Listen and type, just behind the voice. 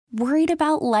Worried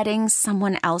about letting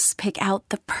someone else pick out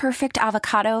the perfect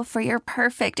avocado for your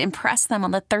perfect impress them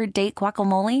on the third date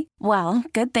guacamole? Well,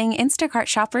 good thing Instacart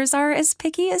shoppers are as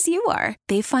picky as you are.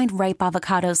 They find ripe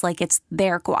avocados like it's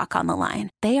their guac on the line.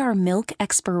 They are milk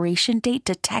expiration date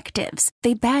detectives.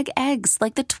 They bag eggs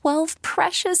like the 12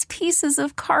 precious pieces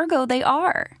of cargo they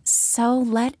are. So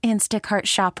let Instacart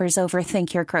shoppers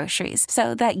overthink your groceries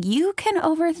so that you can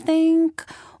overthink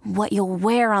what you'll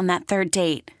wear on that third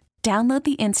date. Download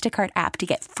the Instacart app to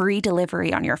get free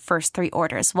delivery on your first 3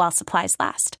 orders while supplies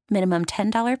last. Minimum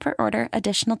 $10 per order.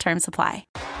 Additional terms apply.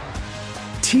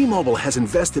 T-Mobile has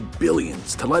invested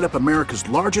billions to light up America's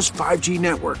largest 5G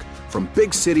network, from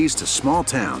big cities to small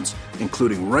towns,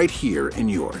 including right here in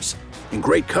yours. And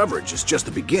great coverage is just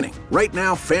the beginning. Right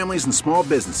now, families and small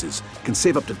businesses can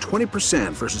save up to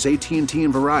 20% versus AT&T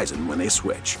and Verizon when they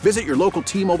switch. Visit your local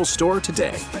T-Mobile store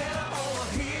today.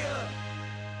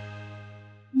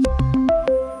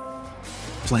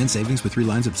 Plan savings with 3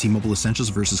 lines of T-Mobile Essentials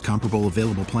versus comparable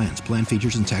available plans. Plan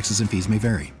features and taxes and fees may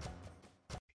vary.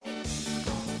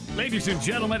 Ladies and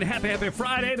gentlemen, happy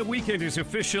Friday. The weekend is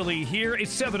officially here.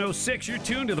 It's 7:06. You're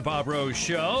tuned to the Bob Rose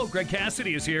Show. Greg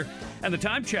Cassidy is here. And the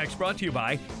time check's brought to you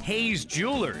by Hayes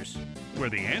Jewelers, where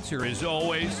the answer is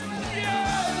always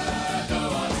yes.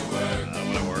 I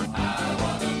want to work.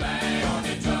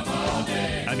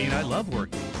 I mean, I love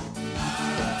working.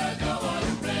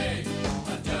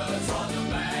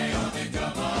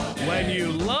 When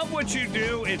you love what you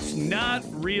do, it's not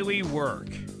really work.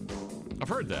 I've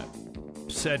heard that.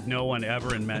 Said no one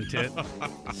ever and meant it.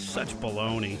 Such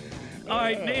baloney. All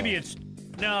right, maybe it's...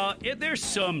 No, there's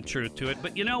some truth to it,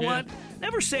 but you know what?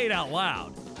 Never say it out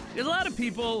loud. A lot of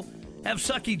people have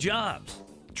sucky jobs.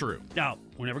 True. Now,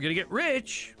 we're never going to get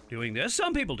rich doing this.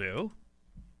 Some people do.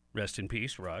 Rest in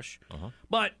peace, Rush.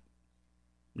 But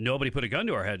nobody put a gun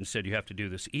to our head and said you have to do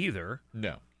this either.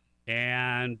 No.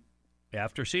 And...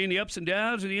 after seeing the ups and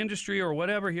downs of the industry or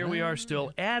whatever, here we are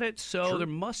still at it. So there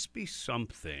must be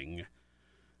something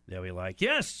that we like.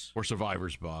 Yes. We're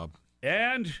survivors, Bob.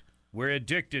 And we're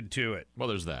addicted to it. Well,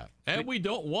 there's that. And we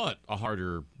don't want a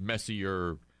harder,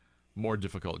 messier, more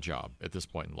difficult job at this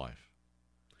point in life.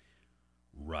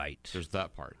 Right. There's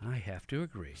that part. I have to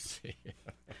agree.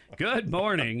 Good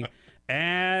morning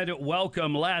and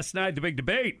welcome. Last night, the big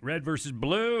debate, red versus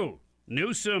blue.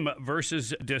 Newsom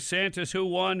versus DeSantis. Who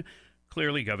won?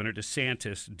 Clearly, Governor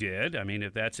DeSantis did. I mean,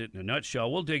 if that's it in a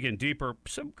nutshell, we'll dig in deeper.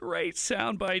 Some great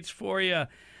sound bites for you.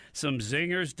 Some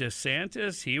zingers.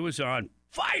 DeSantis, he was on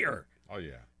fire. Oh,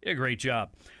 yeah. A great job.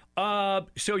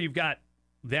 So you've got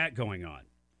that going on.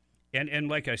 And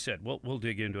like I said, we'll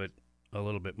dig into it a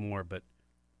little bit more. But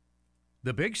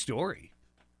the big story.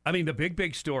 I mean, the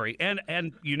big story.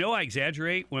 And you know I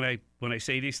exaggerate when I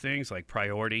say these things, like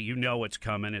priority. You know what's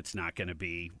coming. It's not going to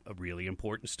be a really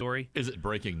important story. Is it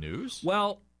breaking news?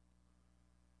 Well,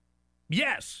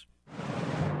 yes.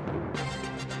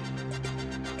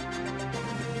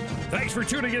 Thanks for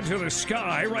tuning into The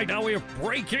Sky. Right now we have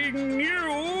breaking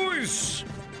news.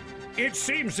 It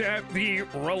seems that the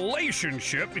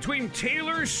relationship between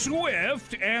Taylor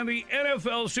Swift and the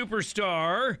NFL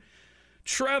superstar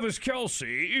Travis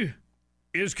Kelce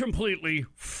is completely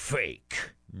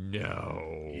fake.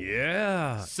 No.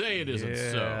 Yeah. Say it isn't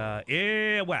so.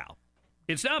 Yeah, well,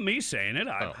 it's not me saying it.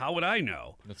 How would I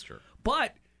know? That's true.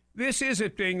 But this is a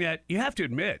thing that you have to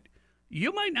admit.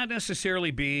 You might not necessarily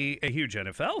be a huge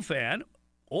NFL fan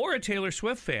or a Taylor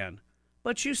Swift fan,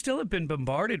 but you still have been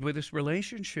bombarded with this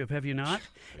relationship, have you not?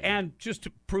 And just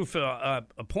to prove a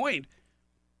point,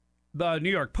 the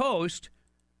New York Post...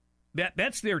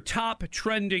 That's their top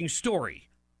trending story.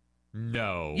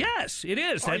 No. Yes, it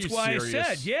is. That's why serious?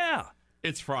 I said, yeah.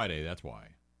 It's Friday, that's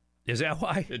why. Is that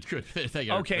why? It could. They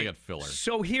got filler.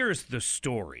 So here's the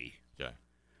story. Okay.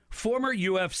 Former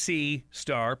UFC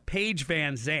star Paige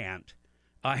Van Zandt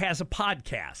has a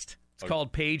podcast. It's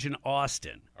called Paige and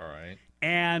Austin. All right.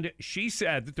 And she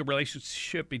said that the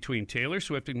relationship between Taylor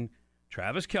Swift and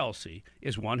Travis Kelce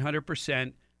is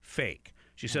 100% fake.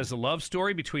 She says the love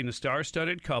story between the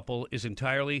star-studded couple is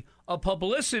entirely a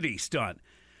publicity stunt.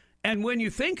 And when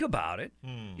you think about it,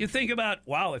 you think about,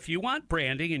 wow, if you want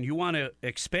branding and you want to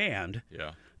expand,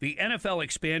 the NFL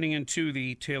expanding into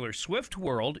the Taylor Swift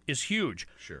world is huge.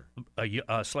 Sure.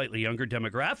 A slightly younger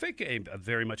demographic, a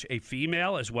very much a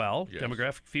female as well. Yes.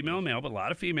 Demographic, female and male, but a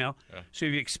lot of female. Yeah. So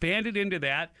if you expanded into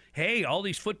that, hey, all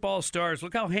these football stars,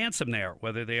 look how handsome they are,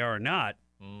 whether they are or not.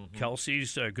 Mm-hmm.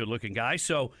 Kelce's a good-looking guy,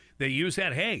 so they use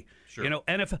that. Hey,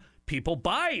 NFL people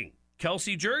buying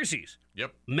Kelce jerseys.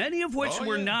 Yep. Many of which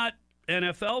were not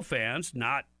NFL fans,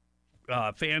 not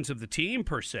fans of the team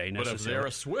per se necessarily. But if they're a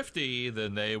Swiftie,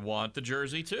 then they want the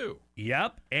jersey too.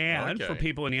 Yep. And for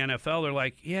people in the NFL, they're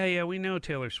like, yeah, we know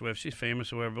Taylor Swift. She's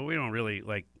famous or whatever, but we don't really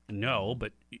know.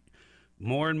 But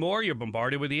more and more, you're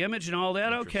bombarded with the image and all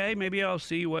that. Okay, maybe I'll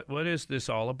see what is this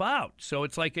all about. So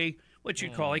it's like what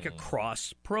you'd call like a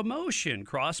cross-promotion,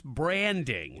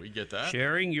 cross-branding. We get that.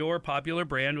 Sharing your popular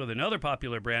brand with another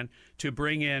popular brand to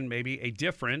bring in maybe a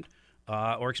different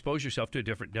or expose yourself to a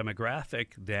different demographic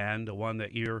than the one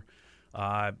that you're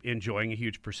enjoying a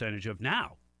huge percentage of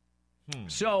now.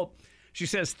 So she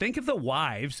says, think of the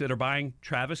wives that are buying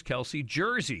Travis Kelce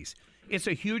jerseys. It's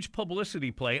a huge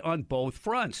publicity play on both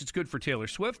fronts. It's good for Taylor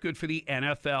Swift, good for the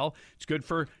NFL. It's good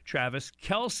for Travis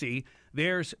Kelce.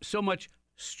 There's so much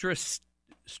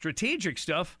strategic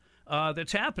stuff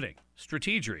that's happening.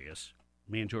 Strategery, as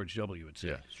me and George W. would say.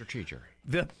 Yeah, strategery.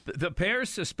 The pair's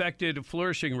suspected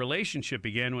flourishing relationship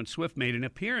began when Swift made an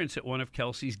appearance at one of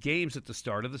Kelce's games at the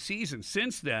start of the season.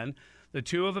 Since then, the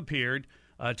two have appeared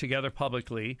together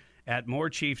publicly at more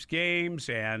Chiefs games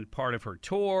and part of her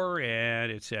tour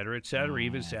and et cetera,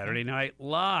 even Saturday Night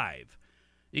Live.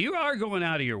 You are going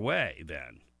out of your way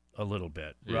then a little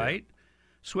bit, right?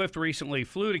 Swift recently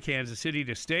flew to Kansas City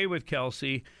to stay with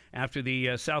Kelce after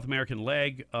the South American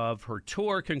leg of her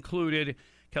tour concluded.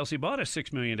 Kelce bought a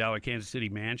 $6 million Kansas City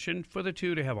mansion for the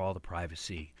two to have all the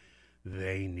privacy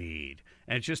they need.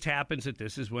 And it just happens that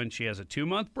this is when she has a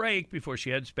 2-month break before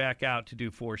she heads back out to do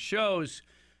 4 shows.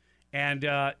 And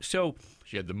so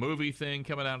she had the movie thing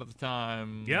coming out at the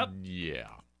time. Yep. Yeah.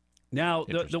 Now,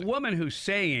 the woman who's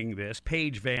saying this,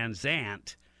 Paige Van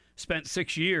Zandt, spent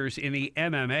 6 years in the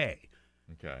MMA.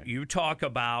 Okay. You talk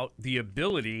about the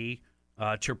ability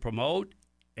to promote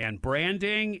and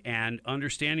branding and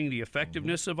understanding the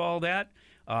effectiveness of all that.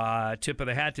 Tip of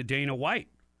the hat to Dana White.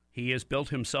 He has built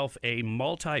himself a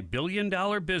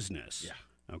multi-billion-dollar business.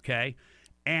 Yeah. Okay?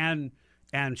 And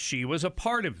she was a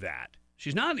part of that.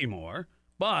 She's not anymore,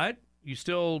 but you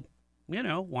still,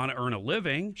 want to earn a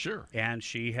living. Sure. And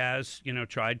she has,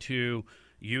 tried to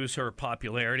use her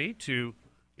popularity to,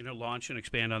 launch and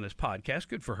expand on this podcast.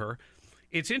 Good for her.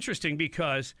 It's interesting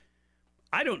because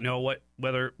I don't know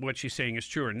whether what she's saying is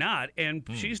true or not, and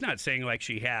she's not saying like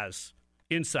she has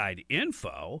inside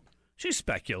info. She's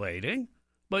speculating,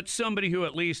 but somebody who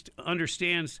at least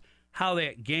understands how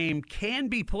that game can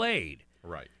be played.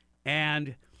 Right.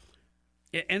 And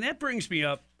that brings me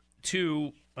up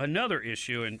to another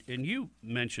issue, and you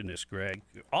mentioned this, Greg,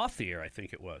 off the air, I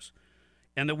think it was.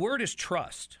 And the word is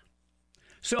trust.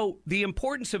 So the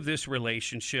importance of this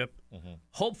relationship,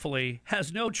 hopefully,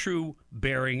 has no true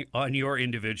bearing on your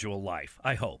individual life.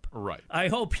 I hope. Right. I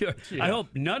hope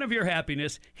none of your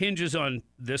happiness hinges on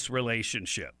this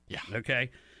relationship. Yeah. Okay.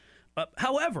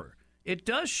 However, it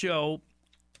does show,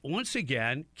 once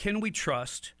again, can we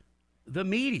trust the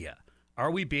media?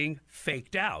 Are we being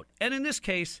faked out? And in this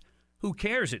case, who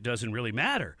cares? It doesn't really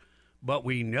matter. But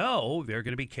we know there are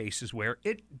going to be cases where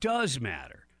it does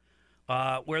matter.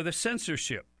 Where the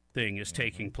censorship thing is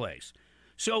taking place.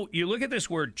 So you look at this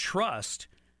word trust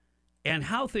and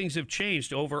how things have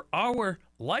changed over our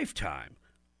lifetime.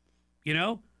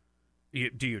 Do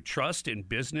you trust in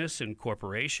business and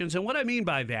corporations? And what I mean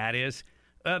by that is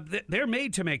they're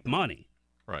made to make money.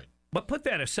 Right. But put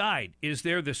that aside, is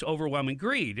there this overwhelming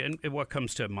greed? And what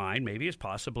comes to mind maybe is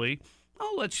possibly,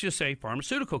 let's just say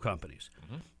pharmaceutical companies.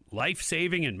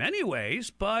 Life-saving in many ways,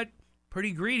 but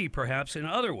pretty greedy perhaps in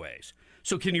other ways.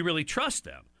 So can you really trust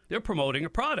them? They're promoting a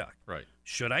product. Right.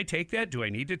 Should I take that? Do I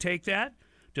need to take that?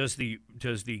 Does the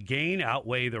gain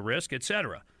outweigh the risk, et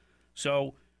cetera?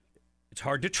 So it's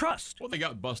hard to trust. Well, they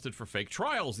got busted for fake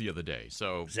trials the other day,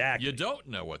 so exactly. You don't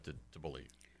know what to believe.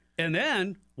 And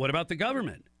then what about the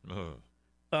government?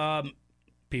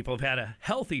 People have had a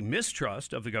healthy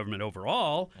mistrust of the government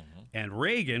overall, and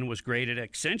Reagan was great at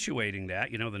accentuating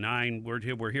that. The 9,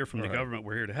 we're here from the government,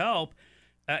 we're here to help.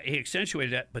 He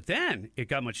accentuated that, but then it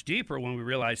got much deeper when we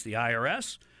realized the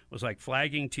IRS was like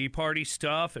flagging Tea Party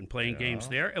stuff and playing games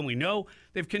there, and we know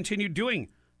they've continued doing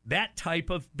that type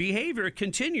of behavior. It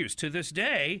continues to this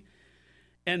day,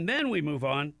 and then we move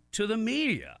on to the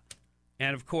media.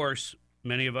 And, of course,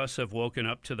 many of us have woken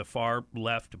up to the far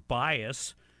left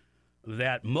bias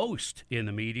that most in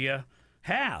the media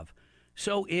have.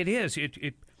 So it is.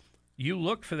 You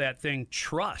look for that thing,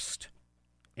 trust,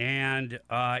 and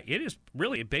it is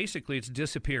really basically it's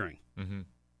disappearing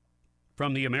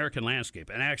from the American landscape.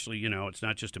 And actually, it's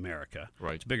not just America.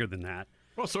 Right. It's bigger than that.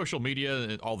 Well, social media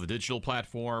and all the digital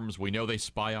platforms, we know they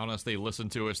spy on us, they listen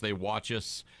to us, they watch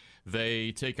us,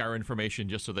 they take our information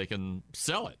just so they can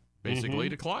sell it, basically,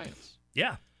 to clients.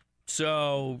 Yeah.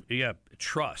 So,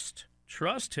 trust.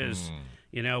 Trust has,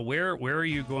 where are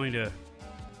you going to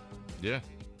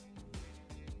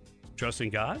trust in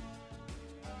God?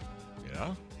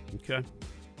 Yeah. Okay.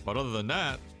 But other than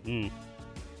that.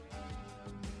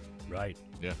 Right.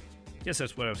 Yeah. Guess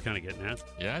that's what I was kind of getting at.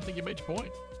 Yeah, I think you made your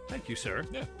point. Thank you, sir.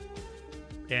 Yeah.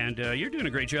 And you're doing a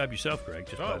great job yourself, Greg,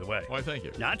 just by the way. Why, thank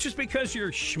you. Not just because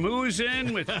you're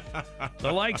schmoozing with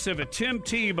the likes of a Tim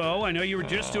Tebow. I know you were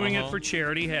just doing it for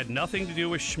charity. Had nothing to do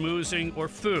with schmoozing or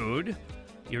food.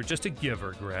 You're just a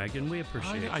giver, Greg, and we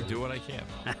appreciate it. I do what I can.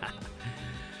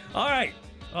 All right.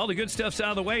 All the good stuff's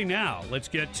out of the way now. Let's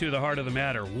get to the heart of the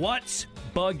matter. What's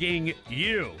bugging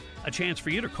you? A chance for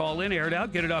you to call in, air it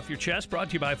out, get it off your chest. Brought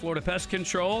to you by Florida Pest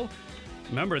Control.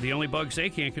 Remember, the only bugs they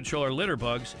can't control are litter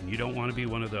bugs, and you don't want to be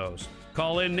one of those.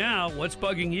 Call in now. What's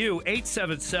bugging you?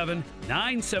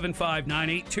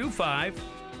 877-975-9825.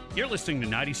 You're listening to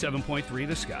 97.3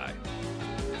 The Sky.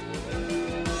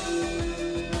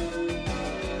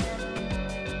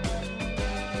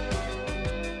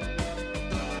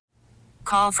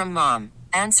 Call from mom.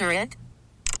 Answer it.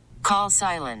 Call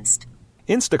silenced.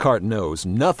 Instacart knows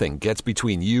nothing gets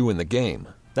between you and the game.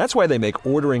 That's why they make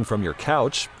ordering from your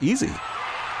couch easy.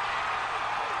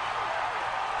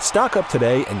 Stock up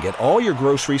today and get all your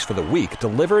groceries for the week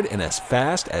delivered in as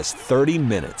fast as 30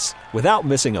 minutes without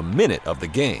missing a minute of the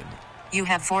game. You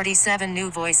have 47 new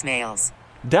voicemails.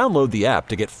 Download the app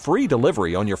to get free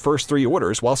delivery on your first 3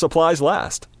 orders while supplies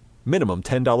last. Minimum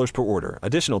 $10 per order.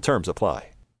 Additional terms apply.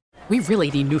 We really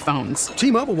need new phones.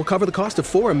 T-Mobile will cover the cost of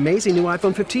 4 amazing new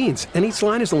iPhone 15s, and each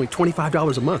line is only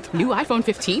 $25 a month. New iPhone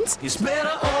 15s? It's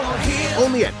better over here.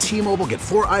 Only at T-Mobile, get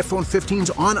 4 iPhone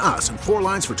 15s on us and 4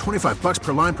 lines for $25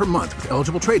 per line per month with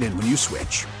eligible trade-in when you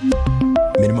switch.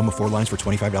 Minimum of 4 lines for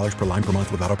 $25 per line per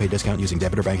month with autopay discount using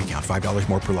debit or bank account. $5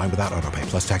 more per line without autopay,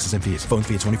 plus taxes and fees. Phone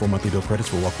fee at 24 monthly bill credits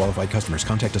for well-qualified customers.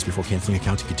 Contact us before canceling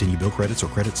account to continue bill credits or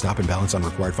credit stop and balance on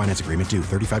required finance agreement due.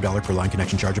 $35 per line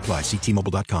connection charge applies. See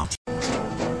T-Mobile.com.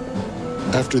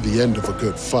 After the end of a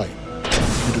good fight,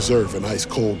 you deserve an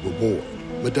ice-cold reward.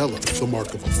 Modelo is the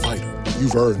mark of a fighter.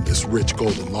 You've earned this rich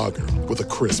golden lager with a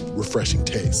crisp, refreshing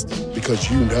taste.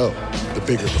 Because you know, the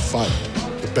bigger the fight,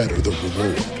 the better the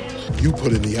reward. You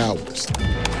put in the hours,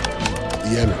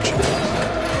 the energy,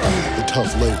 the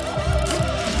tough labor.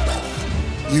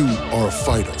 You are a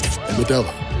fighter, and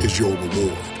Modelo is your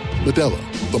reward. Modelo,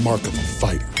 the mark of a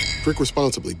fighter. Drink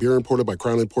responsibly. Beer imported by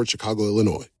Crown Imports, Chicago,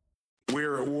 Illinois.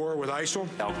 We're at war with ISIL,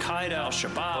 Al-Qaeda,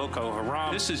 Al-Shabaab, Boko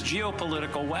Haram. This is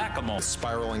geopolitical whack-a-mole. It's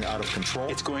spiraling out of control.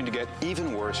 It's going to get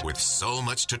even worse. With so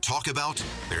much to talk about,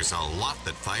 there's a lot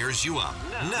that fires you up.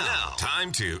 Now,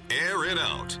 time to air it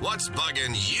out. What's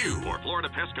bugging you? For Florida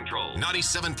Pest Control.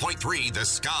 97.3 The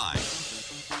Sky.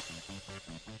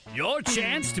 Your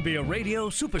chance to be a radio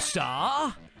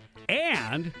superstar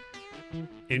and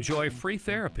enjoy free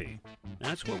therapy.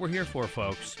 That's what we're here for,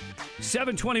 folks.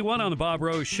 7:21 on the Bob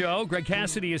Rose Show. Greg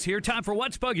Cassidy is here. Time for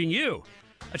What's Bugging You.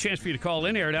 A chance for you to call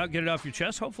in, air it out, get it off your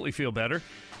chest, hopefully feel better.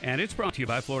 And it's brought to you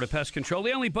by Florida Pest Control.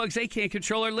 The only bugs they can't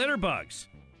control are litter bugs.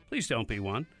 Please don't be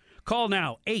one. Call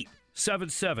now,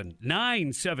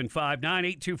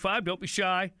 877-975-9825. Don't be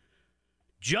shy.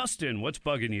 Justin, what's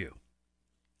bugging you?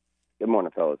 Good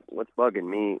morning, fellas. What's bugging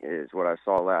me is what I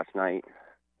saw last night,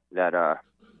 that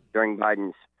during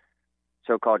Biden's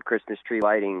so-called Christmas tree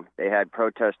lighting, they had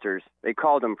protesters. They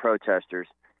called them protesters,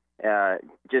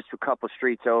 just a couple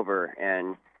streets over,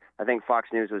 and I think Fox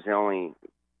News was the only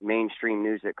mainstream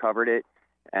news that covered it.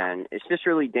 And it's just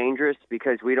really dangerous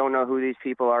because we don't know who these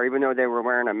people are. Even though they were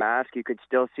wearing a mask, you could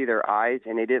still see their eyes,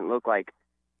 and they didn't look like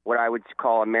what I would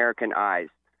call American eyes.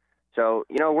 So,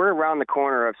 we're around the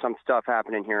corner of some stuff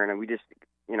happening here, and we just,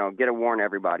 get to warn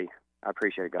everybody. I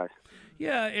appreciate it, guys.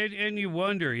 Yeah, and you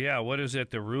wonder, what is at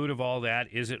the root of all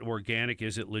that? Is it organic?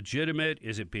 Is it legitimate?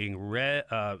 Is it being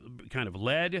kind of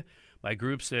led by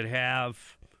groups that have,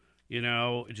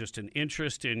 just an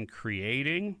interest in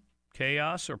creating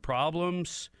chaos or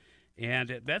problems?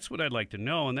 And that's what I'd like to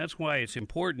know, and that's why it's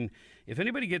important. If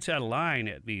anybody gets out of line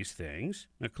at these things,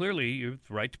 now clearly you have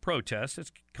the right to protest.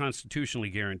 It's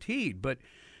constitutionally guaranteed. But,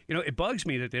 it bugs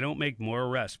me that they don't make more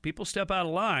arrests. People step out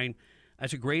of line.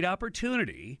 That's a great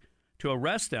opportunity to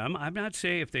arrest them. I'm not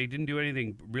saying if they didn't do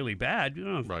anything really bad,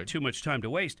 too much time to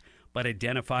waste, but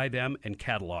identify them and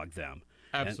catalog them.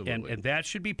 Absolutely. And that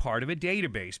should be part of a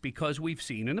database, because we've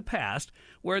seen in the past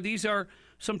where these are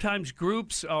sometimes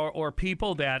groups or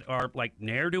people that are like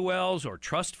ne'er-do-wells or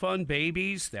trust fund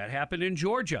babies. That happened in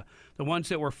Georgia. The ones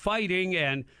that were fighting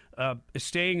and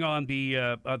staying on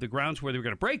the grounds where they were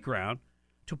going to break ground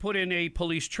to put in a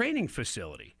police training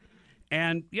facility.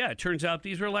 And, it turns out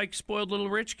these were like spoiled little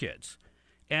rich kids.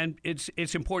 And it's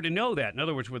important to know that. In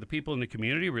other words, were the people in the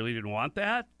community really didn't want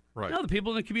that? Right. No, the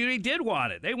people in the community did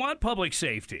want it. They want public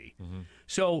safety. Mm-hmm.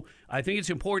 So I think it's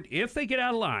important, if they get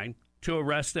out of line, to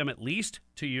arrest them at least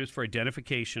to use for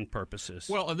identification purposes.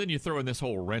 Well, and then you throw in this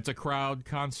whole rent-a-crowd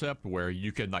concept where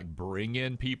you can bring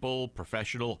in people,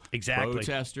 professional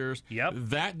protesters. Yep.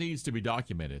 That needs to be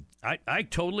documented. I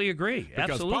totally agree. Because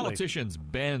Absolutely. politicians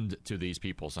bend to these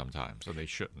people sometimes, so they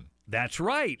shouldn't. That's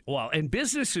right. Well, and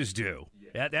businesses do.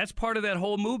 That's part of that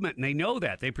whole movement, and they know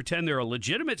that. They pretend they're a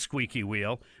legitimate squeaky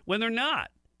wheel when they're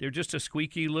not. They're just a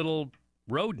squeaky little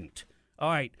rodent. All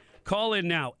right. Call in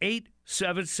now,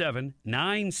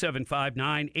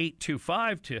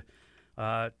 877-975-9825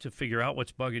 to figure out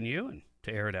what's bugging you and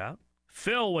to air it out.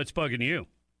 Phil, what's bugging you?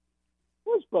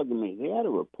 What's bugging me? They had a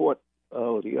report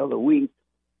the other week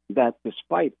that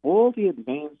despite all the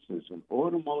advances in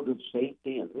automotive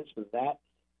safety and this and that,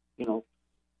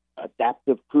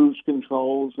 adaptive cruise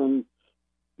controls and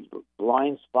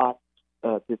blind spot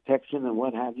detection and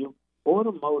what have you,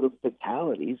 automotive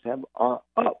fatalities are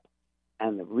up.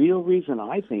 And the real reason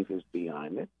I think is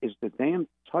behind it is the damn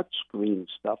touchscreen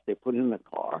stuff they put in the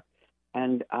car.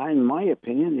 And in my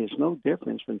opinion, there's no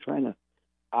difference from trying to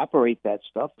operate that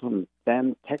stuff from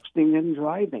them texting and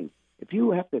driving. If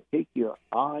you have to take your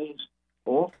eyes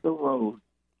off the road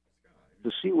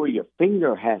to see where your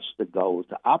finger has to go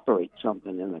to operate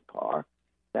something in the car,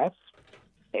 that's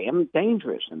damn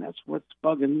dangerous, and that's what's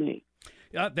bugging me.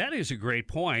 That is a great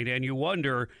point, and you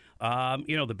wonder,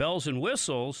 the bells and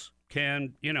whistles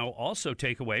can, also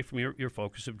take away from your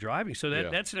focus of driving. So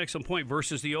that's an excellent point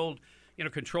versus the old,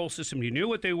 control system. You knew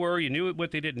what they were, you knew what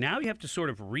they did. Now you have to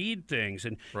sort of read things,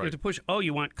 and you have to push,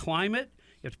 you want climate?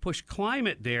 You have to push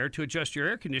climate there to adjust your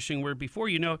air conditioning, where before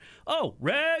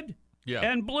red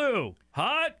and blue,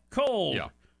 hot, cold.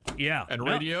 Yeah. And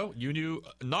radio, you knew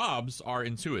knobs are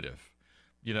intuitive.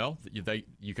 You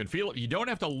can feel it. You don't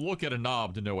have to look at a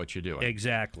knob to know what you're doing.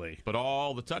 Exactly. But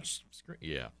all the touch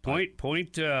screen, Point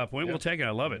well taken.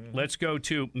 I love it. Let's go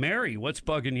to Mary. What's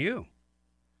bugging you?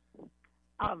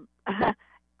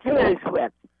 Taylor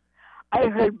Swift. I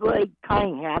heard Blake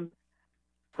Cunningham,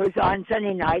 who's on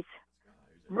Sunday nights,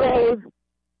 rave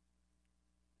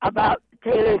about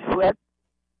Taylor Swift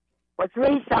for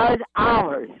 3 solid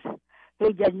hours.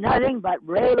 He did nothing but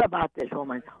rave about this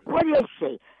woman. What is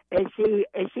she? Is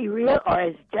she real, or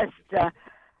is just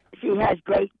she has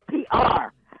great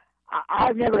PR?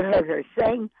 I've never heard her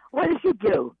sing. What does she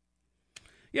do?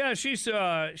 Yeah, she's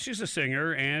a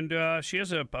singer, and she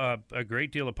has a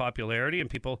great deal of popularity, and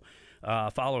people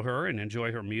follow her and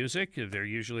enjoy her music. They're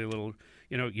usually a little,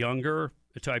 younger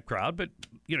type crowd, but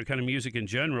kind of music in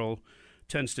general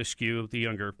tends to skew the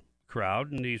younger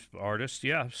crowd and these artists.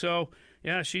 Yeah, so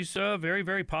she's very,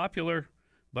 very popular,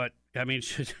 but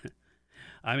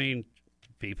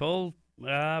people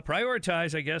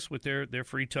prioritize, I guess, with their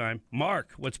free time.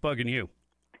 Mark, what's bugging you?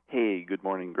 Hey, good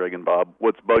morning, Greg and Bob.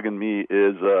 What's bugging me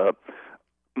is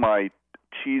my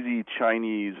cheesy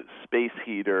Chinese space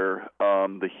heater.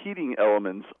 The heating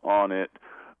elements on it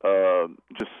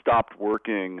just stopped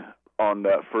working on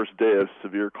that first day of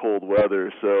severe cold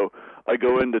weather. So I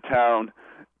go into town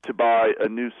to buy a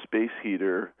new space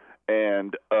heater,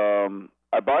 and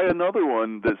I buy another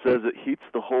one that says it heats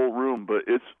the whole room, but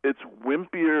it's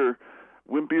wimpier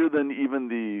than even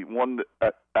the one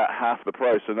at half the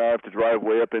price. So now I have to drive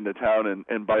way up into town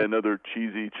and buy another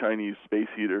cheesy Chinese space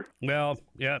heater. Well,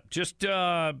 yeah, just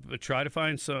try to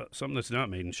find something that's not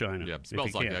made in China. Yeah, it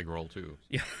smells like egg roll, too.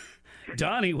 Yeah.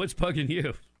 Donnie, what's bugging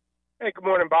you? Hey, good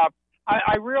morning, Bob.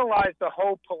 I realize the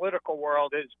whole political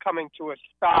world is came to a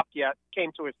stop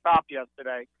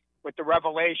yesterday with the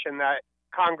revelation that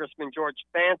Congressman George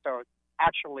Santos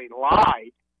actually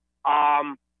lied.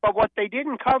 But what they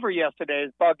didn't cover yesterday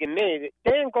is bugging me.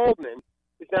 Dan Goldman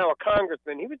is now a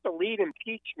congressman. He was the lead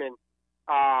impeachment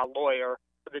lawyer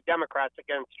for the Democrats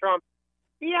against Trump.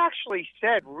 He actually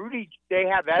said they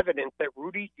have evidence that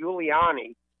Rudy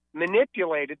Giuliani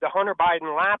manipulated the Hunter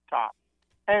Biden laptop.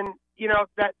 And,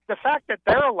 that the fact that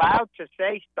they're allowed to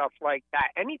say stuff like that,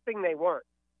 anything they want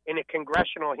in a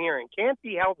congressional hearing, can't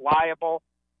be held liable.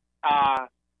 To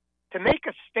make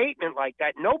a statement like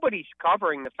that, nobody's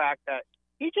covering the fact that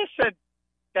he just said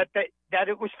that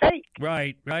it was fake.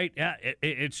 Right. Yeah,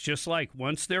 it's just like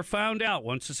once they're found out,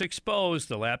 once it's exposed,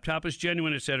 the laptop is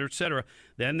genuine, et cetera,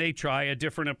 then they try a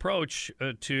different approach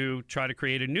to try to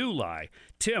create a new lie.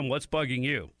 Tim, what's bugging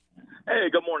you? Hey,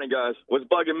 good morning, guys. What's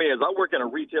bugging me is I work in a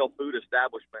retail food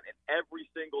establishment, and every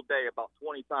single day, about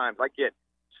 20 times, I get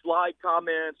sly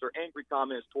comments or angry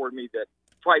comments toward me that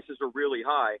prices are really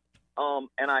high.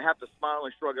 And I have to smile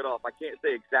and shrug it off. I can't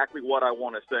say exactly what I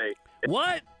want to say.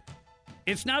 What?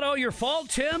 It's not all your fault,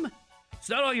 Tim. It's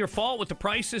not all your fault what the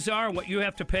prices are and what you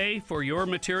have to pay for your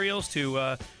materials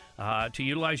to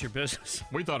utilize your business.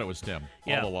 We thought it was Tim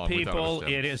Yeah, all along. people,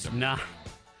 it is not.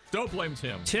 Don't blame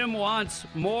Tim. Tim wants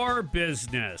more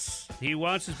business. He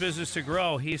wants his business to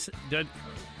grow.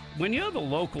 When you have a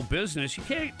local business,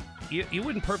 you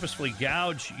wouldn't purposefully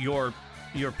gouge your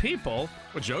people.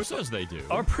 Well, Joe says they do.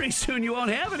 Or pretty soon you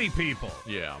won't have any people.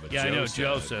 Yeah, but yeah, Joe I know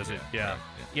Joe says it. Yeah.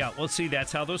 Yeah. Well, see,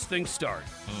 that's how those things start.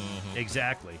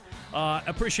 Exactly.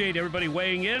 Appreciate everybody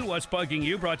weighing in. What's Bugging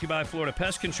You? Brought to you by Florida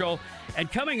Pest Control. And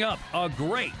coming up, a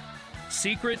great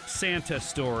Secret Santa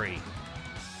story.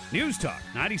 News Talk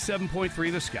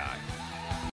 97.3 The Sky.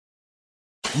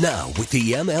 Now, with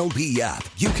the MLB app,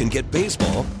 you can get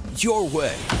baseball your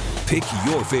way. Pick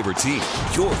your favorite team,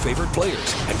 your favorite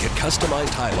players, and get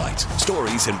customized highlights,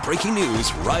 stories, and breaking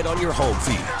news right on your home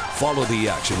feed. Follow the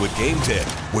action with Game 10,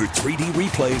 where 3D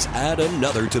replays add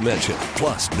another dimension.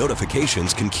 Plus,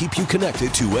 notifications can keep you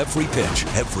connected to every pitch,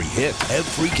 every hit,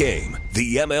 every game.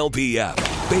 The MLB app.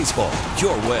 Baseball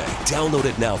your way. Download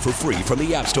it now for free from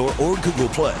the App Store or Google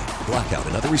Play. Blackout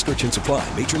and other restrictions apply.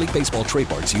 Major League Baseball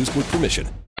trademarks used with permission.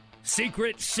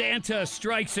 Secret Santa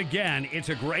strikes again. It's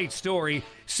a great story.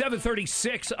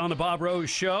 7:36 on the Bob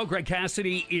Rose Show. Greg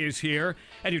Cassidy is here.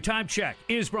 And your time check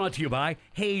is brought to you by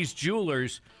Hayes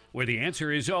Jewelers, where the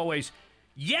answer is always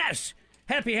yes.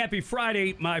 Happy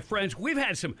Friday, my friends. We've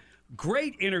had some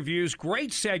great interviews,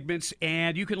 great segments,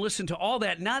 and you can listen to all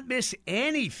that, not miss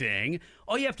anything.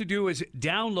 All you have to do is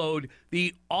download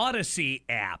the Odyssey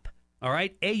app. All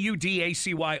right,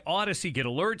 Audacy, Odyssey. Get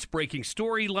alerts, breaking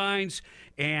storylines.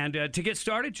 And to get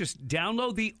started, just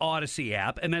download the Odyssey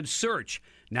app and then search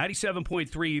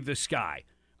 97.3 The Sky.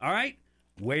 All right,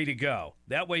 way to go.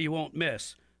 That way you won't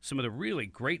miss some of the really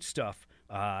great stuff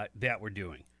that we're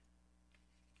doing.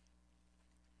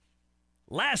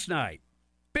 Last night,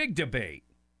 big debate.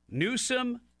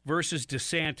 Newsom versus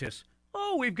DeSantis.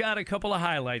 Oh, we've got a couple of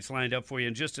highlights lined up for you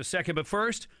in just a second. But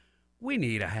first, we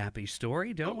need a happy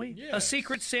story, don't we? Yes. A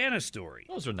Secret Santa story.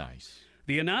 Those are nice.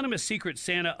 The anonymous Secret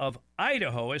Santa of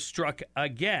Idaho has struck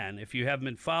again. If you haven't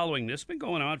been following this, it's been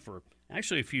going on for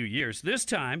actually a few years. This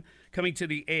time, coming to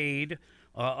the aid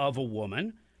of a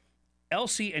woman.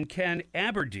 Elsie and Ken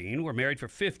Aberdeen were married for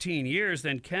 15 years.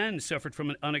 Then Ken suffered from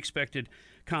an unexpected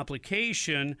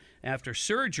complication after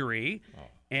surgery.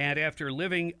 And after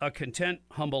living a content,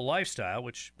 humble lifestyle,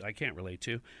 which I can't relate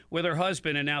to, with her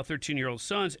husband and now 13-year-old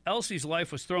sons, Elsie's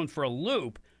life was thrown for a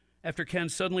loop after Ken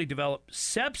suddenly developed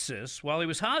sepsis while he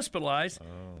was hospitalized,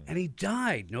 and he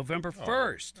died November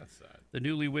 1st. That's sad. The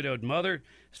newly widowed mother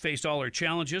has faced all her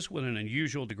challenges with an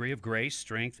unusual degree of grace,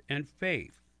 strength, and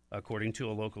faith, according to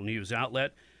a local news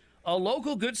outlet. A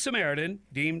local Good Samaritan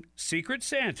deemed Secret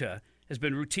Santa has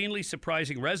been routinely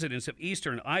surprising residents of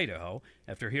eastern Idaho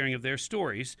after hearing of their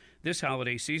stories this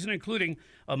holiday season, including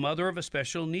a mother of a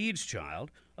special needs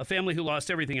child, a family who lost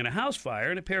everything in a house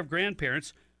fire, and a pair of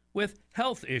grandparents with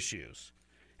health issues.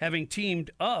 Having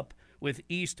teamed up with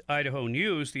East Idaho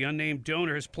News, the unnamed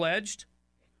donor has pledged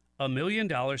 $1 million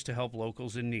to help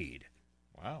locals in need.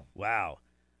 Wow.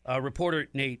 Reporter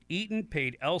Nate Eaton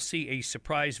paid Elsie a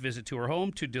surprise visit to her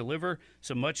home to deliver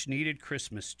some much-needed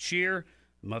Christmas cheer.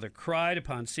 The mother cried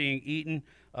upon seeing Eaton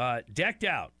decked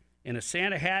out in a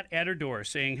Santa hat at her door,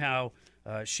 saying how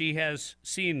she has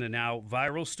seen the now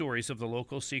viral stories of the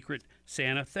local Secret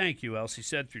Santa. Thank you, Elsie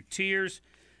said through tears.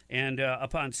 And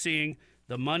upon seeing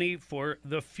the money for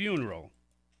the funeral,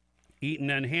 Eaton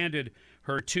then handed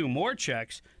her 2 more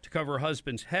checks to cover her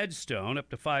husband's headstone, up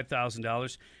to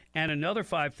 $5,000, and another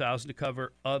 $5,000 to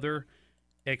cover other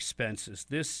expenses.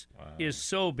 This is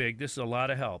so big. This is a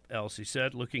lot of help, Elsie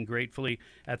said, looking gratefully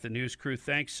at the news crew.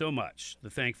 Thanks so much. The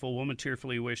thankful woman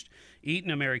tearfully wished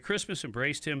Eaton a Merry Christmas,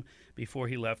 embraced him before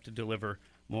he left to deliver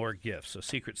more gifts. So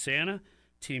Secret Santa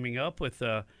teaming up with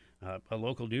a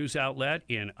local news outlet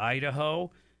in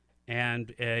Idaho,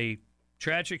 and a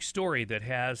tragic story that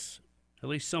has at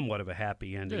least somewhat of a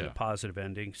happy ending, a positive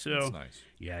ending. So, that's nice.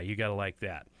 Yeah, you got to like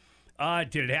that.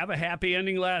 Did it have a happy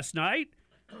ending last night?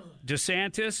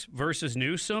 DeSantis versus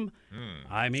Newsom.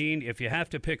 I mean, if you have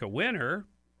to pick a winner,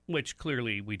 which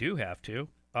clearly we do have to,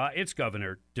 it's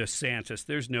Governor DeSantis.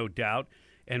 There's no doubt.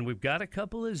 And we've got a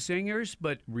couple of zingers,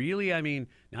 but really, I mean,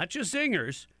 not just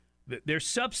zingers. There's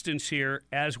substance here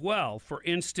as well. For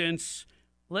instance,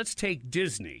 let's take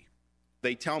Disney.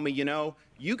 They tell me,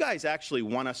 you guys actually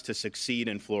want us to succeed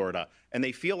in Florida. And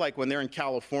they feel like when they're in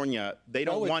California, they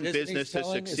don't want business to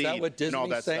succeed. Is that what Disney's and all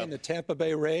that saying, stuff. the Tampa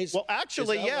Bay Rays? Well,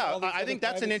 actually, yeah. I think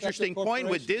that's an interesting point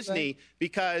with Disney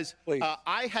because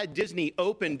I had Disney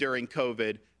open during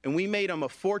COVID, and we made them a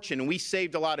fortune, and we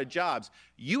saved a lot of jobs.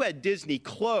 You had Disney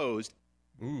closed.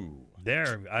 Ooh.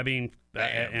 There, I mean,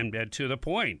 and to the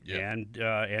point,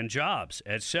 and jobs,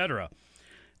 etc.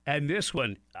 And this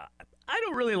one, I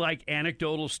don't really like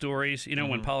anecdotal stories,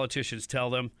 when politicians tell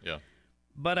them. Yeah.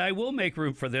 But I will make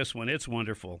room for this one. It's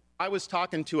wonderful. I was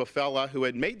talking to a fella who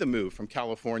had made the move from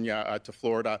California to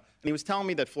Florida, and he was telling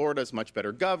me that Florida is much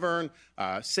better governed,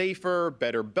 safer,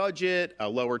 better budget,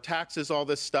 lower taxes, all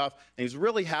this stuff. And he was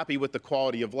really happy with the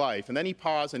quality of life. And then he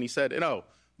paused and he said,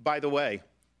 by the way,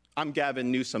 I'm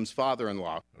Gavin Newsom's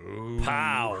father-in-law. Ooh.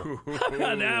 Pow.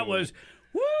 That was,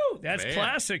 woo, that's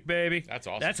classic, baby. That's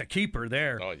awesome. That's a keeper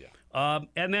there. Oh, yeah.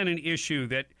 And then an issue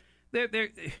that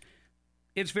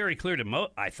it's very clear to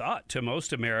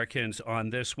most Americans on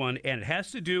this one, and it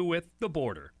has to do with the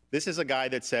border. This is a guy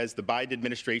that says the Biden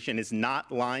administration is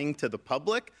not lying to the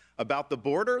public about the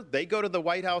border. They go to the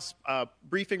White House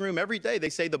briefing room every day. They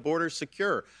say the border's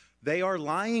secure. They are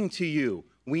lying to you.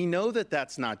 We know that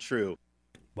that's not true.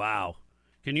 Wow.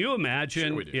 Can you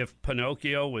imagine if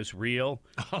Pinocchio was real?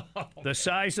 The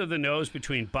size of the nose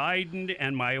between Biden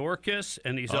and Mayorkas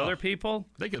and these other people?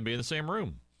 They could be in the same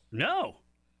room. No,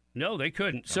 they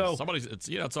couldn't. So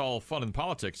it's all fun in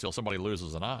politics till somebody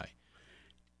loses an eye.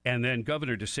 And then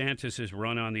Governor DeSantis has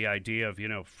run on the idea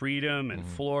of, freedom and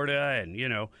Florida, and,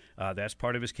 that's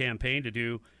part of his campaign to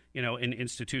do, and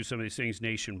institute some of these things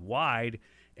nationwide.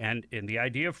 And the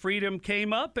idea of freedom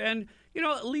came up, and,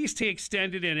 at least he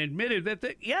extended and admitted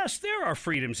that, yes, there are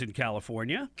freedoms in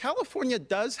California. California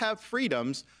does have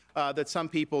freedoms that some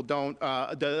people don't,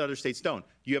 that other states don't.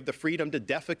 You have the freedom to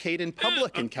defecate in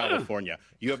public in California.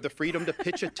 You have the freedom to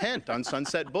pitch a tent on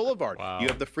Sunset Boulevard. Wow. You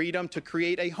have the freedom to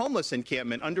create a homeless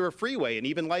encampment under a freeway and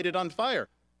even light it on fire.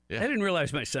 Yeah. I didn't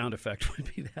realize my sound effect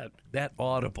would be that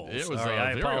audible. It was Sorry,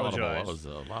 I very apologize. audible. It was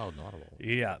loud and audible.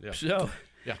 Yeah. So,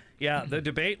 the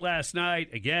debate last night,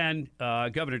 again,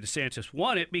 Governor DeSantis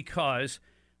won it because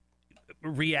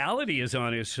reality is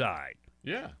on his side.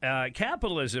 Yeah.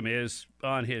 Capitalism is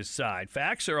on his side.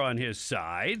 Facts are on his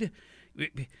side.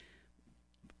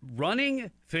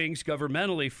 Running things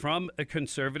governmentally from a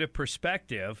conservative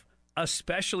perspective,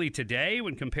 especially today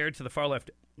when compared to the far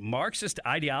left Marxist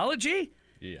ideology,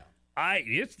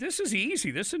 this is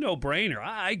easy. This is a no-brainer.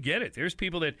 I get it. There's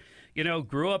people that,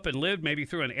 grew up and lived maybe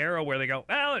through an era where they go,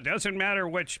 well, it doesn't matter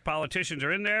which politicians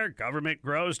are in there. Government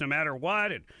grows no matter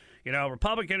what. And,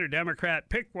 Republican or Democrat,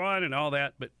 pick one and all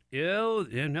that. But,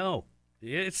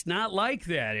 it's not like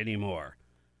that anymore.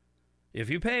 If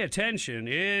you pay attention,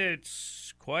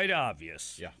 it's quite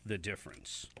obvious, the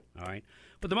difference. All right.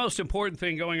 But the most important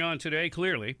thing going on today,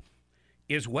 clearly,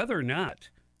 is whether or not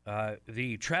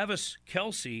the Travis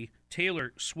Kelce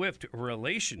Taylor Swift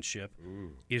relationship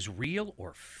is real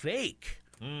or fake.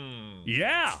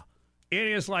 Yeah. It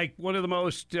is like one of the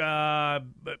most,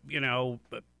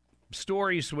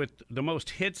 stories with the most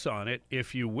hits on it,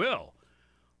 if you will.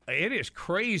 It is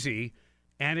crazy.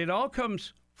 And it all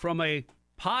comes from a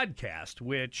podcast,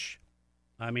 which,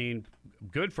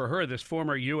 good for her. This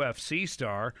former UFC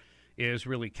star is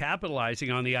really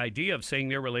capitalizing on the idea of saying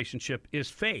their relationship is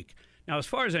fake. Now, as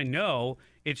far as I know,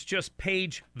 it's just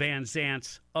Paige Van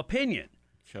Zant's opinion.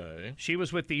 Okay. She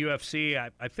was with the UFC,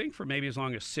 I think, for maybe as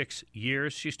long as 6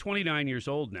 years. She's 29 years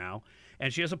old now,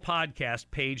 and she has a podcast,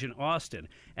 Paige in Austin.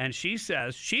 And she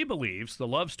says she believes the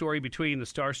love story between the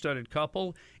star-studded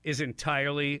couple is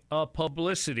entirely a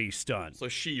publicity stunt. So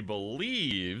she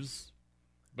believes,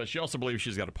 but she also believes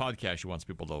she's got a podcast she wants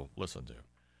people to listen to.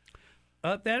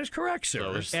 That is correct,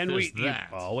 sir. So and you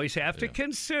always have to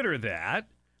consider that.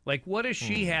 Like, what does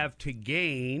she have to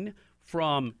gain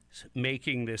from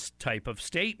making this type of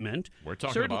statement? We're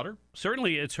talking about her.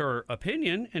 Certainly, it's her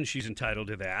opinion, and she's entitled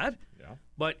to that. Yeah.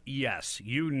 But, yes,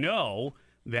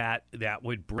 that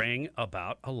would bring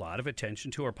about a lot of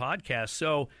attention to her podcast.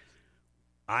 So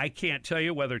I can't tell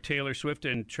you whether Taylor Swift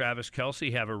and Travis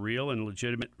Kelce have a real and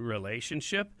legitimate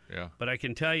relationship. Yeah. But I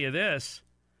can tell you this.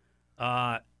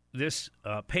 This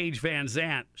Paige Van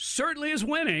Zant certainly is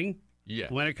winning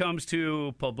when it comes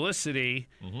to publicity.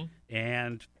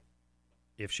 And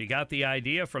if she got the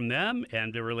idea from them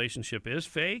and the relationship is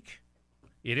fake,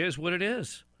 it is what it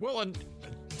is. Well, and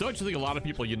don't you think a lot of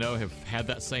people have had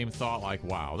that same thought, like,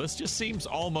 wow, this just seems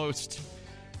almost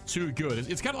too good.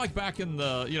 It's kind of like back in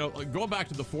the, going back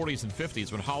to the 40s and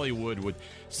 50s when Hollywood would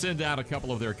send out a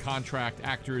couple of their contract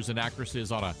actors and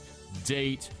actresses on a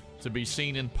date to be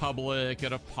seen in public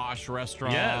at a posh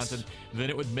restaurant. Yes. And then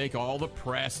it would make all the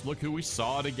press, look who we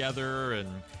saw together. And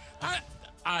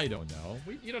I don't know.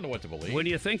 You don't know what to believe. When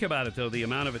you think about it, though, the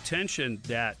amount of attention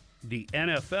that the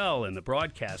NFL and the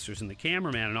broadcasters and the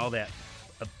cameraman and all that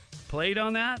played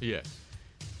on that, yes,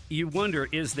 you wonder,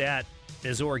 is that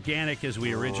as organic as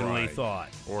we originally thought?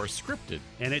 Or scripted.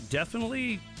 And it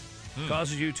definitely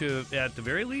causes you to, at the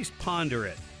very least, ponder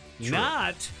it. True.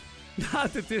 Not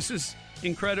that this is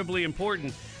incredibly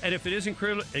important. And if it is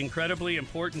incredibly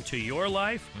important to your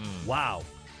life, wow,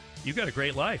 you've got a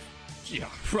great life. Yeah.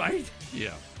 Right?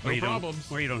 Yeah. No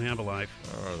problems. Where you don't have a life.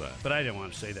 Or that. But I didn't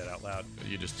want to say that out loud.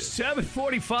 You just did.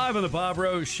 7:45 on the Bob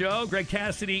Rose Show. Greg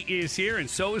Cassidy is here, and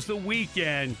so is the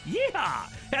weekend. Yeah!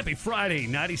 Happy Friday,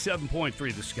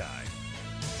 97.3 The Sky.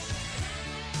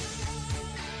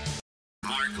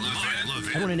 Mark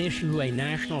Levin. I want to issue a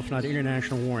national, if not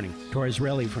international, warning to our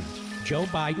Israeli friends. Joe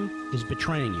Biden is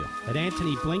betraying you, and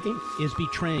Antony Blinken is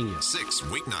betraying you. 6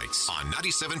 weeknights on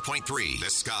 97.3 The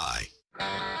Sky.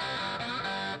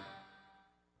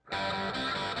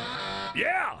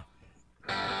 Yeah!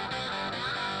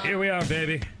 Here we are,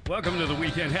 baby. Welcome to the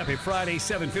weekend. Happy Friday,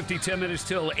 7:50, 10 minutes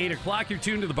till 8 o'clock. You're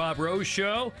tuned to the Bob Rose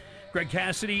Show. Greg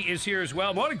Cassidy is here as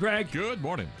well. Morning, Greg. Good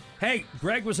morning. Hey,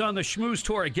 Greg was on the Schmooze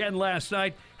Tour again last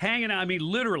night, hanging out. I mean,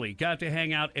 literally got to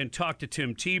hang out and talk to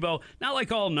Tim Tebow. Not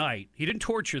like all night. He didn't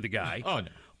torture the guy. Oh, no.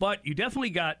 But you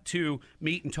definitely got to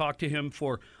meet and talk to him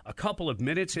for a couple of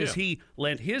minutes as he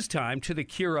lent his time to the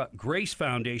Kira Grace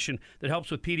Foundation that helps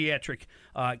with pediatric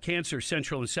cancer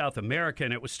Central and South America.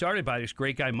 And it was started by this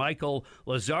great guy, Michael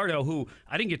Lozardo, who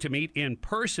I didn't get to meet in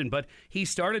person, but he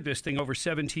started this thing over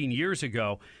 17 years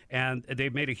ago. And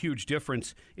they've made a huge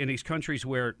difference in these countries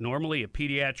where normally a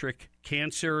pediatric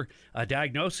cancer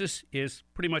diagnosis is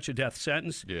pretty much a death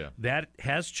sentence. Yeah. That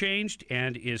has changed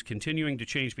and is continuing to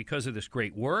change because of this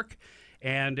great work.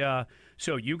 And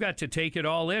so you got to take it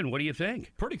all in. What do you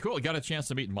think? Pretty cool. I got a chance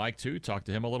to meet Mike, too, talk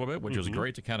to him a little bit, which was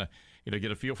great to kind of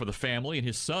get a feel for the family. And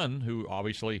his son, who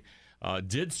obviously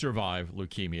did survive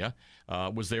leukemia,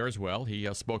 was there as well.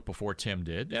 He spoke before Tim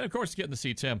did. And, of course, getting to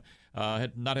see Tim,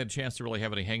 had not had a chance to really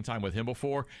have any hang time with him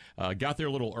before. Got there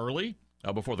a little early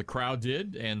before the crowd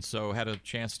did, and so had a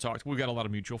chance to talk. We've got a lot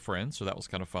of mutual friends, so that was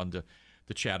kind of fun to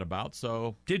chat about.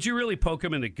 So, did you really poke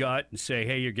him in the gut and say,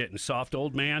 "Hey, you're getting soft,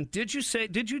 old man"? Did you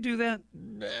do that?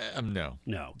 No.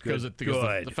 Because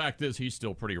the fact is, he's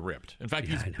still pretty ripped. In fact,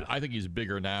 I think he's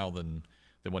bigger now than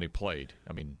when he played.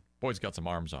 I mean, boy's got some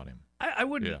arms on him. I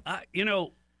wouldn't. Yeah.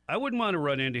 I wouldn't want to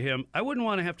run into him. I wouldn't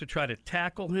want to have to try to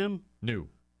tackle him. No.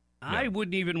 I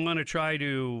wouldn't even want to try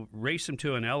to race him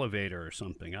to an elevator or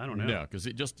something. I don't know. No, because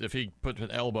if he put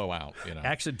an elbow out,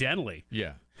 accidentally.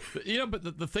 Yeah.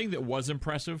 But the thing that was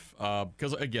impressive,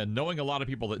 because, again, knowing a lot of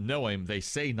people that know him, they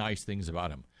say nice things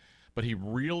about him. But he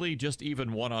really, just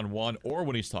even one-on-one or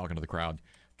when he's talking to the crowd,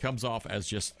 comes off as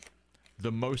just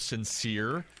the most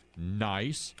sincere,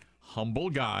 nice, humble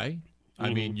guy.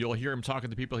 I mean, you'll hear him talking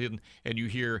to people, and you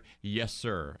hear, yes,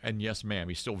 sir, and yes, ma'am.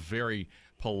 He's still very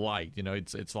polite.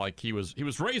 It's like he was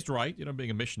raised right, being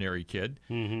a missionary kid,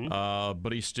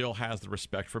 but he still has the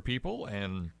respect for people,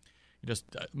 and just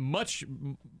much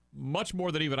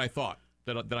more than even I thought,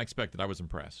 than I expected. I was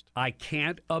impressed. I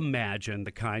can't imagine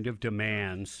the kind of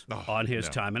demands on his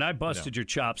time. And I busted your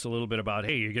chops a little bit about,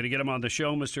 hey, you're going to get him on the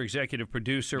show, Mr. Executive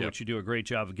Producer, which you do a great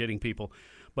job of getting people.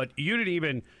 But you didn't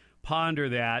even ponder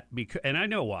that, and I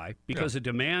know why, because the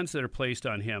demands that are placed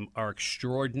on him are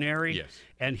extraordinary,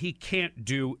 and he can't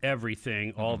do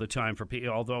everything all the time for people,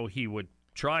 although he would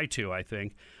try to, I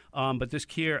think. But this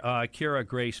Kira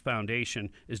Grace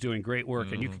Foundation is doing great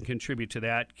work, and you can contribute to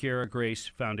that,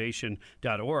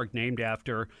 KiraGraceFoundation.org, named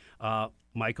after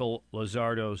Michael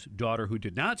Lozardo's daughter, who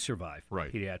did not survive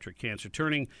pediatric cancer,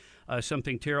 turning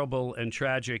something terrible and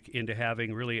tragic into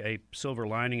having really a silver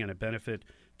lining and a benefit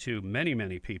to many,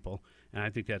 many people, and I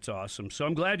think that's awesome. So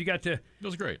I'm glad you got to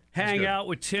hang out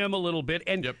with Tim a little bit.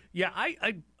 And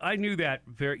I knew that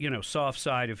very soft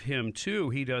side of him too.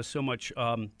 He does so much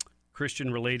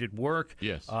Christian-related work,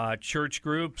 church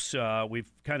groups.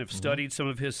 We've kind of studied some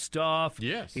of his stuff.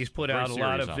 Yes, he's put out a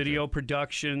lot of video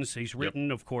productions. He's written,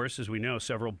 of course, as we know,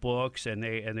 several books, and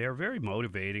they are very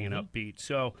motivating and upbeat.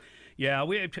 So,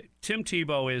 Tim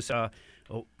Tebow is,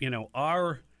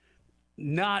 our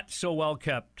not so well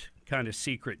kept kind of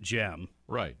secret gem.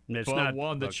 Right. It's but not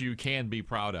one that you can be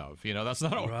proud of. That's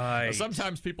not right.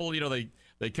 Sometimes people,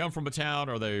 they come from a town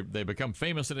or they become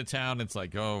famous in a town. And it's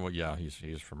like, oh, well, yeah,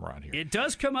 he's from around here. It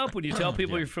does come up when you tell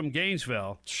people you're from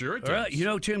Gainesville. Sure it does. You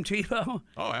know Tim Tebow?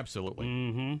 Oh, absolutely.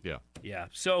 Mm-hmm. Yeah. Yeah.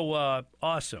 So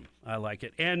awesome. I like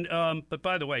it. And but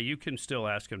by the way, you can still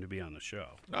ask him to be on the show.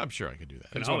 I'm sure I can do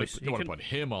that. You I don't want to put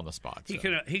him on the spot. He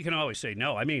So. can always say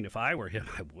no. I mean, if I were him,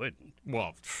 I wouldn't.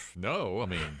 Well, no. I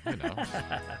mean,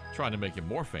 trying to make him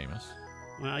more famous.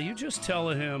 Well, you just tell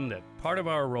him that part of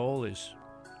our role is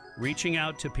reaching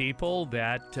out to people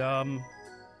that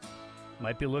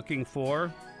might be looking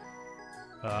for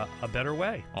a better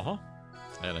way. Uh-huh.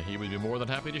 And he would be more than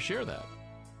happy to share that.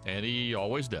 And he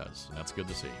always does. And that's good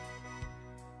to see.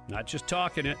 Not just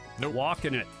talking it,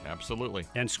 walking it. Absolutely.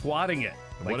 And squatting it,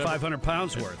 like 500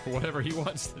 pounds worth. Whatever he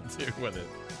wants to do with it.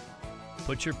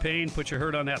 Put your pain, put your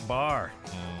hurt on that bar.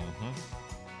 Mm-hmm.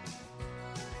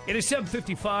 It is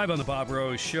 7:55 on the Bob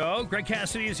Rose Show. Greg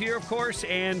Cassidy is here, of course,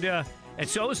 and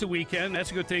so is the weekend. That's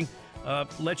a good thing.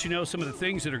 Let you know some of the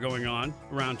things that are going on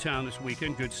around town this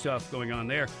weekend. Good stuff going on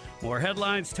there. More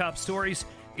headlines, top stories.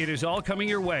 It is all coming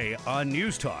your way on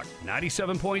News Talk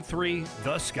 97.3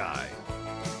 The Sky.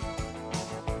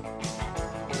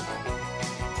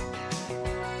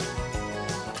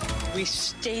 We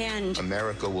stand.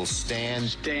 America will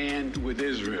stand with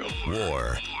Israel.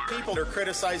 War. People are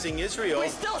criticizing Israel. We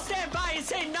still stand by and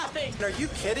say nothing. Are you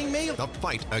kidding me? The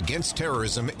fight against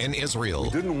terrorism in Israel.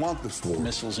 We didn't want this war.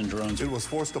 Missiles and drones. It was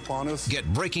forced upon us.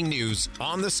 Get breaking news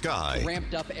on The Sky.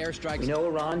 Ramped up airstrikes. We know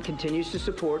Iran continues to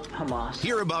support Hamas.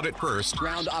 Hear about it first.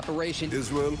 Ground operation.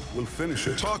 Israel will finish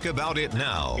it. Talk about it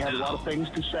now. We have a lot of things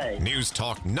to say. News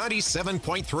Talk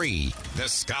 97.3 The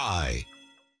Sky.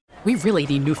 We really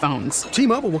need new phones.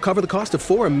 T-Mobile will cover the cost of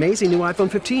 4 amazing new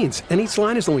iPhone 15s, and each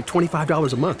line is only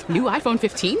 $25 a month. New iPhone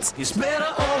 15s? It's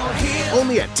better over here.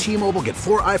 Only at T-Mobile, get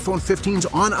 4 iPhone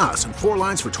 15s on us and 4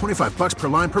 lines for $25 per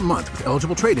line per month with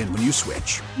eligible trade-in when you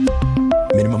switch.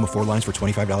 Minimum of 4 lines for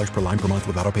 $25 per line per month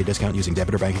with autopay discount using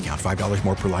debit or bank account. $5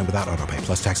 more per line without autopay,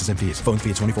 plus taxes and fees. Phone fee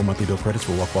at 24 monthly bill credits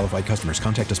for well-qualified customers.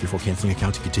 Contact us before canceling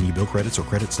account to continue bill credits or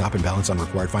credit stop and balance on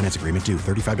required finance agreement due.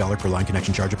 $35 per line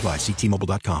connection charge applies. See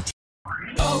T-Mobile.com.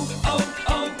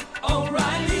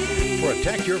 O'Reilly.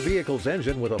 Protect your vehicle's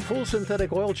engine with a full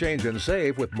synthetic oil change and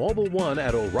save with Mobile One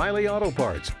at O'Reilly Auto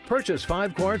Parts. Purchase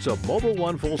 5 quarts of Mobile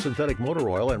One full synthetic motor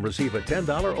oil and receive a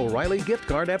 $10 O'Reilly gift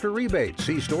card after rebate.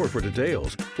 See store for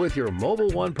details. With your Mobile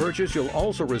One purchase, you'll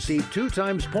also receive 2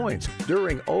 times points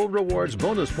during Old Rewards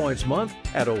Bonus Points Month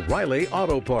at O'Reilly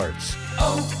Auto Parts.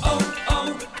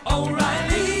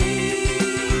 O'Reilly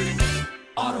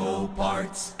Auto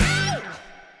Parts.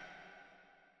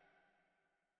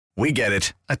 We get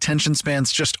it. Attention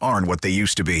spans just aren't what they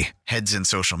used to be. Heads in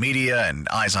social media and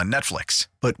eyes on Netflix.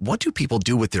 But what do people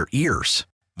do with their ears?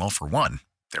 Well, for one,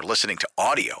 they're listening to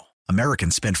audio.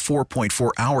 Americans spend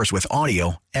 4.4 hours with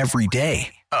audio every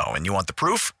day. Oh, and you want the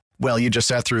proof? Well, you just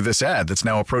sat through this ad that's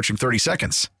now approaching 30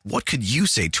 seconds. What could you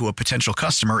say to a potential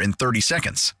customer in 30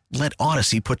 seconds? Let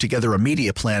Odyssey put together a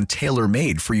media plan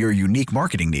tailor-made for your unique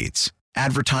marketing needs.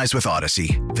 Advertise with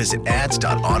Odyssey. Visit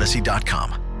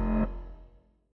ads.odyssey.com.